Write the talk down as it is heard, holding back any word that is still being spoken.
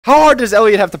How hard does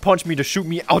Elliot have to punch me to shoot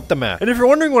me out the map? And if you're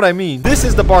wondering what I mean, this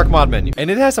is the Bark mod menu.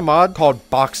 And it has a mod called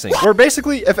Boxing, where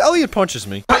basically, if Elliot punches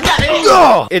me,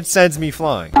 it sends me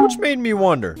flying. Which made me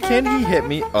wonder, can he hit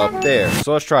me up there?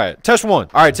 So let's try it. Test one.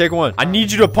 All right, take one. I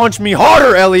need you to punch me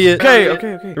harder, Elliot. Okay.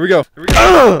 Here we go.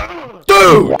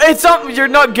 Dude! It's something you're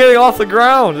not getting off the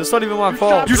ground. It's not even my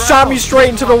fault. You shot me straight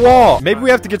into the wall. Maybe we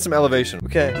have to get some elevation.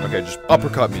 Okay. Okay, just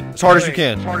uppercut me as hard as you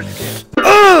can.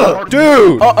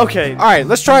 Dude! Oh, okay. All right,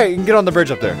 let's try it and get on the bridge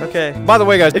up there. Okay. By the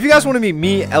way, guys, if you guys want to meet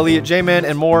me, Elliot, J-Man,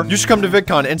 and more, you should come to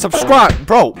VidCon and subscribe,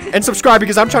 bro. And subscribe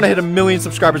because I'm trying to hit 1 million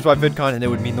subscribers by VidCon, and it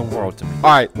would mean the world to me.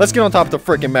 All right, let's get on top of the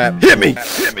freaking map. Hit me!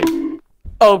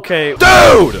 Okay.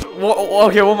 Dude!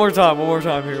 Okay, one more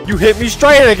time here. You hit me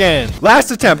straight again.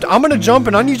 Last attempt. I'm gonna jump,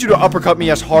 and I need you to uppercut me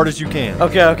as hard as you can.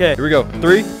 Okay. Here we go.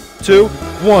 3, 2,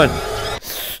 1.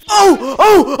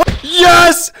 Oh!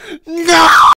 Yes! No!